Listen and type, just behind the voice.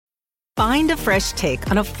Find a fresh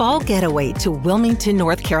take on a fall getaway to Wilmington,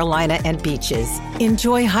 North Carolina and beaches.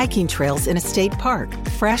 Enjoy hiking trails in a state park,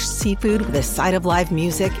 fresh seafood with a side of live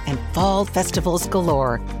music, and fall festivals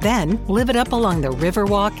galore. Then live it up along the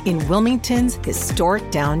Riverwalk in Wilmington's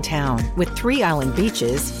historic downtown. With 3 island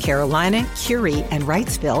beaches, Carolina, Curie, and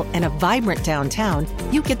Wrightsville, and a vibrant downtown,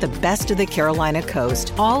 you get the best of the Carolina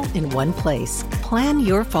coast all in one place. Plan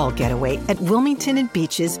your fall getaway at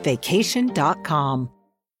WilmingtonandBeachesVacation.com.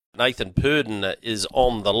 Nathan Purdon is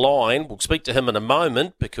on the line. We'll speak to him in a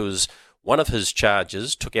moment because one of his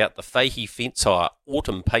charges took out the Fahey Fence Hire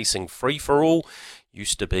Autumn Pacing Free-for-All.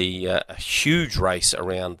 Used to be a huge race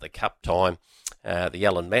around the Cup time, the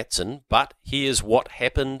Alan Matson, but here's what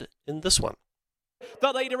happened in this one.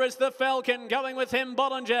 The leader is the Falcon, going with him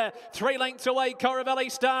Bollinger. 3 lengths away,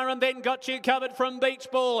 Coravelli Star, and then Got You Covered from Beach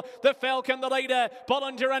Ball. The Falcon, the leader,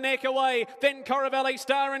 Bollinger a neck away, then Coravelli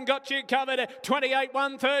Star and Got You Covered. 28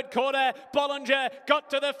 1/3 quarter, Bollinger got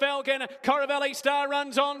to the Falcon. Coravelli Star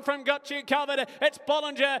runs on from Got You Covered. It's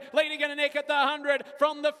Bollinger leading in a neck at the 100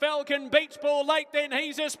 from the Falcon. Beach Ball late, then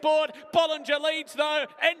He's a Sport. Bollinger leads though,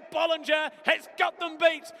 and Bollinger has got them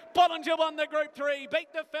beat. Bollinger won the Group 3,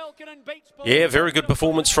 beat the Falcon and Beach Ball. Yeah, very good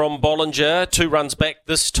performance from Bollinger. 2 runs back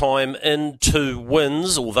this time in 2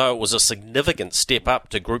 wins, although it was a significant step up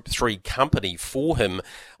to Group 3 company for him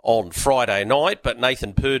on Friday night. But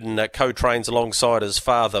Nathan Purdon co-trains alongside his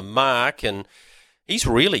father Mark, and he's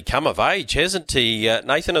really come of age, hasn't he?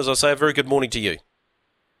 Nathan, as I say, a very good morning to you.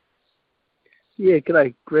 Yeah,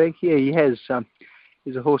 g'day, Greg. Yeah, he has.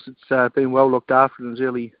 He's a horse that's been well looked after in his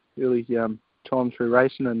early time through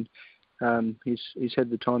racing, and he's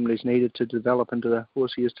had the time that he's needed to develop into the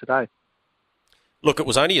horse he is today. Look, it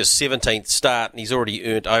was only his 17th start and he's already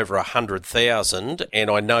earned over 100,000,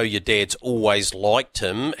 and I know your dad's always liked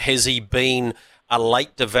him. Has he been a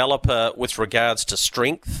late developer with regards to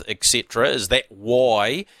strength, etc.? Is that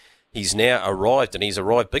why he's now arrived, and he's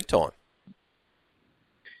arrived big time?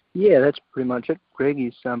 Yeah, that's pretty much it, Greg.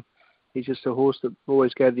 He's just a horse that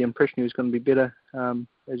always gave the impression he was going to be better,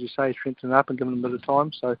 as you say, strengthened up and given him a bit of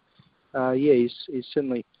time. So, he's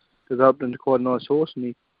certainly developed into quite a nice horse,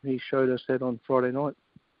 and he showed us that on Friday night.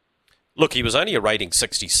 Look, he was only a rating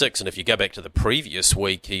 66, and if you go back to the previous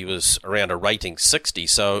week, he was around a rating 60,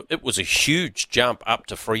 so it was a huge jump up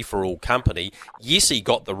to free-for-all company. Yes, he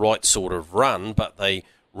got the right sort of run, but they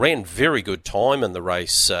ran very good time in the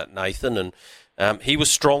race, Nathan, and he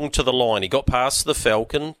was strong to the line. He got past the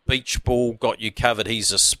Falcon, Beach Ball, Got You Covered,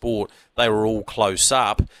 He's a Sport. They were all close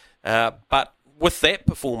up, but with that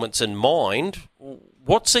performance in mind,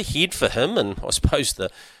 what's ahead for him? And I suppose the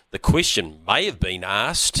question may have been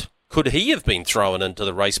asked, could he have been thrown into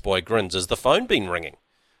the race by Grins? Has the phone been ringing?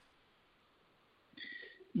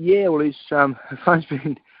 Yeah, well, his phone's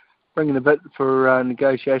been ringing a bit for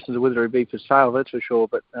negotiations of whether he'd be for sale, that's for sure.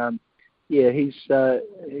 But, yeah, he's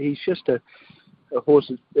just a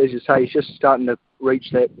horse, as you say, he's just starting to reach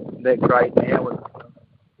that grade now. And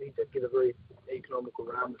he did get a very economical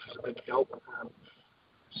run, which is a big help.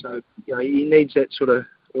 So, you know, he needs that sort of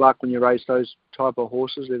luck when you race those type of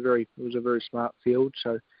horses. It was a very smart field.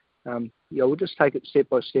 So, yeah, we'll just take it step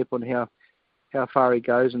by step on how far he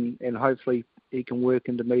goes, and hopefully he can work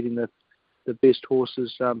into meeting the best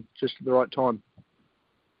horses just at the right time.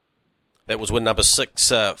 That was win number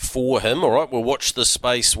 6 for him. All right, we'll watch the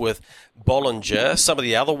space with Bollinger. Some of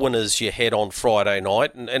the other winners you had on Friday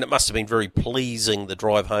night, and it must have been very pleasing, the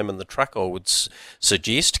drive home in the truck, I would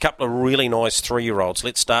suggest. A couple of really nice 3-year-olds.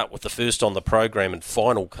 Let's start with the first on the program, and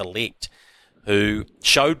Final Collect, who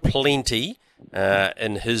showed plenty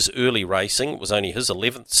in his early racing. It was only his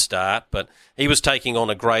 11th start, but he was taking on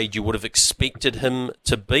a grade you would have expected him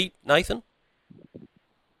to beat, Nathan?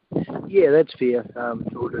 Yeah, that's fair.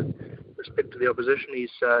 With respect to the opposition,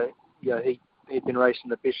 he'd been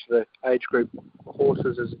racing the best of the age group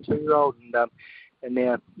horses as a 2-year-old, and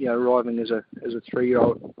now arriving as a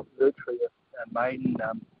 3-year-old, virtually a maiden.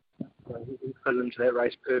 He fit into that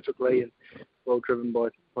race perfectly, and well driven by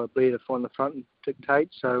Blair to find the front and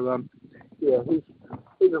dictate. So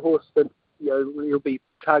he's a horse that he'll be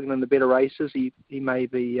targeting the better races. He may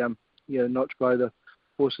be notch below the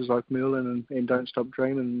horses like Merlin and Don't Stop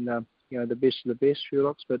Dreaming, the best of the best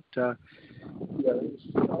Sherlocks. But I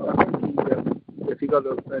think if he got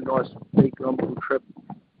a nice economical trip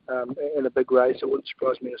in a big race, it wouldn't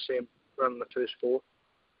surprise me to see him run the first 4.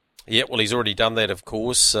 Yeah, well, he's already done that, of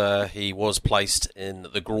course. He was placed in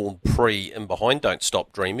the Grand Prix in behind Don't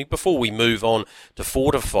Stop Dreaming. Before we move on to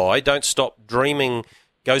Fortify, Don't Stop Dreaming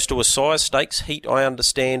goes to a Sire Stakes heat, I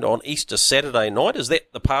understand, on Easter Saturday night. Is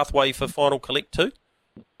that the pathway for Final Collect too?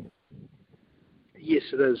 Yes,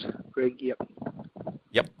 it is, Greg, yep.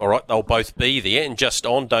 Yep, all right, they'll both be there. And just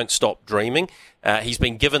on Don't Stop Dreaming, he's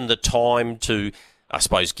been given the time to, I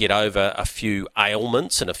suppose, get over a few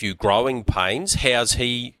ailments and a few growing pains. How's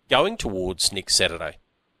he going towards next Saturday?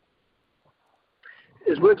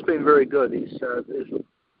 His work's been very good. He's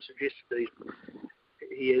suggested that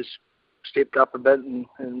he has stepped up a bit,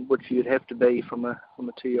 and which you'd have to be from a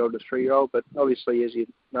 2-year-old to 3-year-old. But obviously, as you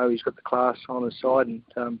know, he's got the class on his side,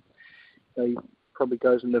 and he probably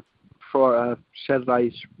goes into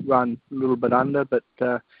Saturday's run a little bit under. But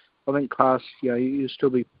I think class, he'll still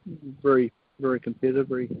be very, very competitive,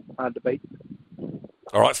 very hard to beat.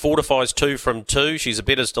 All right, Fortify's 2 from 2. She's a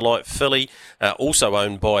Bettor's Delight filly, also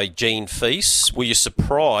owned by Gene Feast. Were you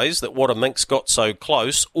surprised that What a Minx got so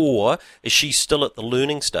close, or is she still at the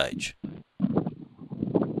learning stage?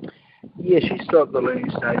 Yeah, she's still at the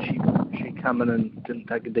learning stage. She come in and didn't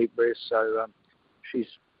take a deep breath, so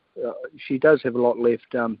she does have a lot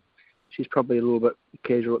left. She's probably a little bit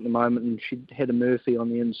casual at the moment, and she had a Murphy on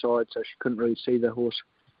the inside, so she couldn't really see the horse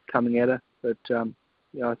coming at her. But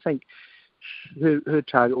I think her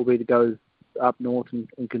target will be to go up north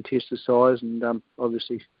and contest the size, and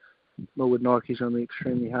obviously Millwood Nike's going to be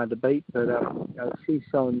extremely hard to beat, but she's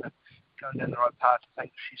going down the right path. I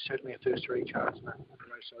think she's certainly a first three chance in a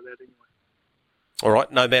race like that anyway. All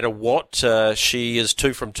right, no matter what, she is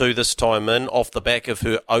 2 from 2 this time in, off the back of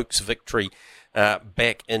her Oaks victory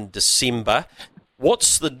back in December.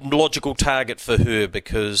 What's the logical target for her?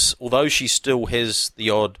 Because although she still has the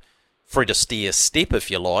odd Fred Astaire step, if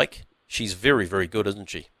you like, she's very, very good, isn't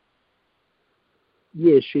she?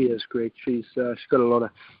 Yeah, she is, Greg. She's got a lot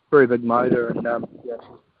of very big motor, and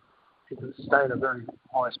she can sustain a very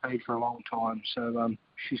high speed for a long time. So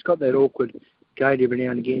she's got that awkward gait every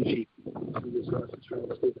now and again. She gets nice and strong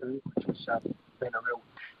step in, which has been a real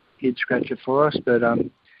head scratcher for us. But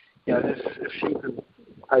if she can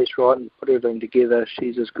pace right and put everything together,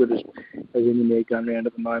 she's as good as any mare going around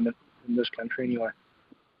at the moment in this country anyway.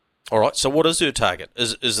 All right, so what is her target?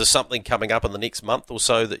 Is there something coming up in the next month or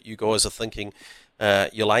so that you guys are thinking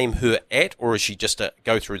you'll aim her at, or is she just a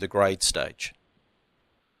go through the grade stage?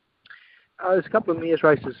 There's a couple of mares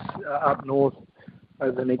races up north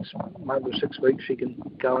over the next month or 6 weeks she can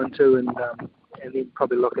go into, and then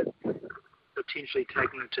probably look at potentially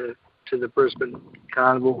taking her to the Brisbane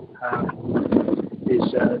Carnival.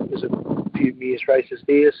 There's a few mares races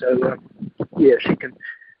there, so she can.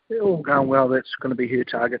 All going well, that's going to be her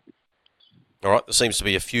target. All right, there seems to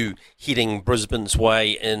be a few heading Brisbane's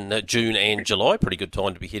way in June and July. Pretty good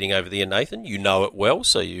time to be heading over there, Nathan. You know it well,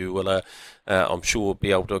 so you will, I'm sure,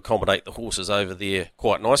 be able to accommodate the horses over there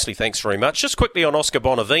quite nicely. Thanks very much. Just quickly on Oscar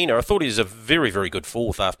Bonavina, I thought he was a very, very good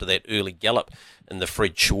fourth after that early gallop in the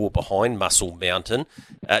Fred Shaw behind Muscle Mountain.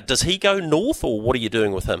 Does he go north, or what are you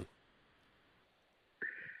doing with him?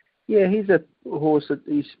 Yeah, he's a horse that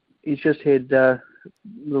he's just had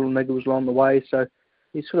little niggles along the way, so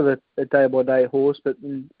he's sort of a day-by-day horse, but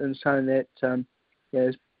in saying that,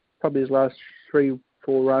 it's probably his last 3-4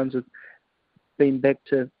 runs have been back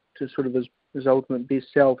to sort of his ultimate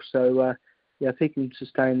best self, so if he can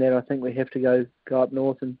sustain that, I think we have to go up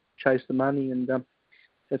north and chase the money, and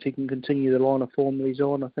if he can continue the line of form that he's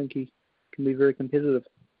on, I think he can be very competitive.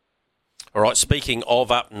 All right, speaking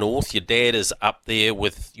of up north, your dad is up there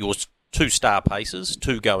with your 2 star paces,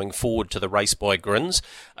 2 going forward to the race by Grins,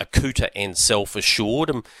 Akuta and Self Assured,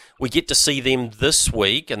 and we get to see them this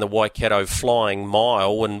week in the Waikato Flying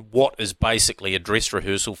Mile in what is basically a dress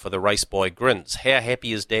rehearsal for the race by Grins. How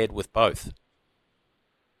happy is Dad with both?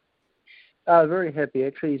 Very happy,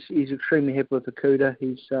 actually. He's extremely happy with Akuta.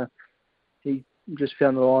 He just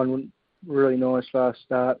found the line really nice last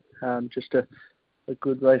start, just a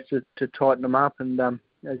good race to tighten him up, and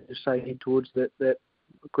as you say, head towards that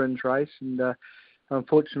Grins race, and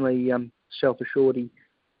unfortunately Self Assured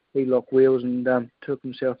he locked wheels and took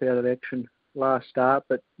himself out of action last start,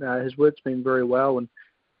 but his work's been very well, and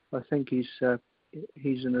I think he's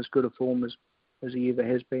in as good a form as he ever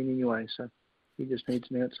has been anyway, so he just needs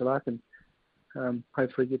an ounce of luck, and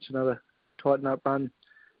hopefully gets another tighten up run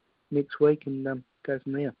next week and go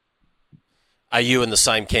from there. Are you in the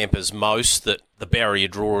same camp as most, that the barrier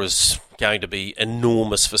draw is going to be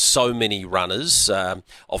enormous for so many runners?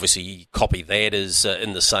 Obviously, you copy that as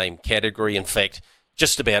in the same category. In fact,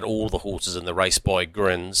 just about all the horses in the race by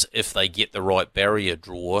Grins, if they get the right barrier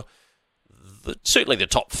draw, certainly the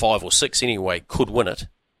top 5 or 6 anyway, could win it.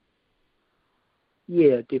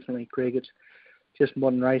 Yeah, definitely, Craig. It's just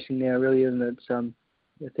modern racing now, really, and it's a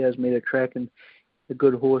 1,000-metre track, and the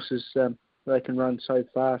good horses, they can run so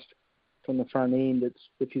fast from the front end. It's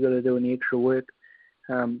if you've got to do any extra work,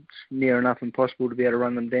 it's near enough impossible to be able to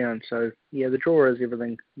run them down. So yeah, the draw is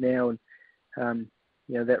everything now, and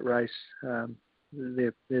that race,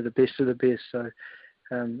 they're the best of the best. So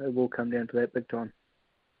it will come down to that big time.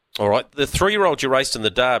 All right, the 3-year-old you raced in the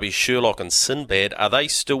Derby, Sherlock and Sinbad, are they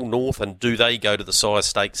still north, and do they go to the Sire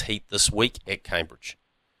Stakes heat this week at Cambridge?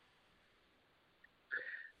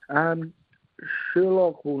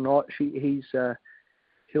 Sherlock will not.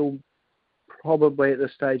 He'll probably at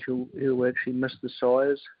this stage he'll actually miss the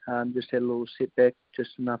Sires. Just had a little setback,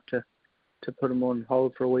 just enough to put him on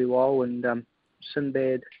hold for a wee while. And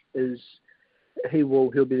Sinbad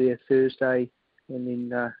he'll be there Thursday,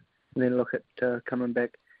 and then look at coming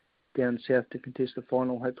back down south to contest the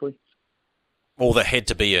final, hopefully. Well, there had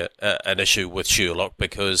to be an issue with Sherlock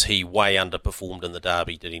because he way underperformed in the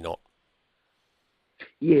Derby, did he not?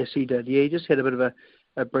 Yes, he did. Yeah, he just had a bit of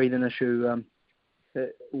a breathing issue.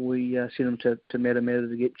 We sent him to Matamata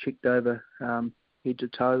to get checked over head to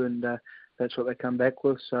toe, and that's what they come back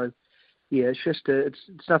with. So, yeah, it's just it's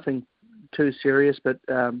nothing too serious, but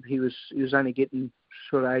he was only getting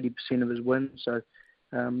sort of 80% of his win, so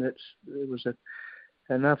it was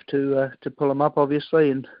enough to pull him up, obviously,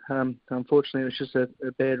 and unfortunately it was just a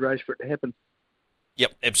bad race for it to happen.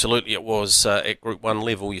 Yep, absolutely it was. At Group 1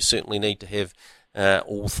 level, you certainly need to have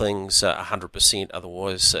all things 100%,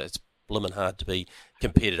 otherwise it's blimmin' hard to be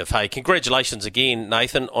competitive. Hey, congratulations again,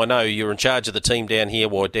 Nathan. I know you're in charge of the team down here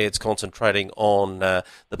while Dad's concentrating on the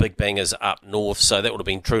big bangers up north, so that would have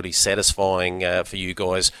been truly satisfying for you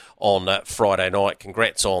guys on Friday night.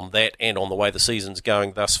 Congrats on that and on the way the season's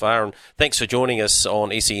going thus far, and thanks for joining us on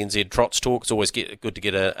SENZ Trots Talk. It's always good to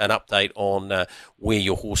get an update on where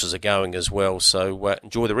your horses are going as well, so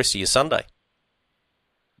enjoy the rest of your Sunday.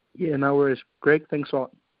 Yeah, no worries. Greg, thanks a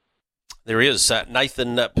lot. There he is,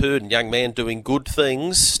 Nathan Purdon, young man doing good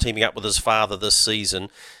things, teaming up with his father this season.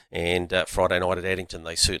 And Friday night at Addington,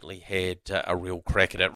 they certainly had a real crack at it.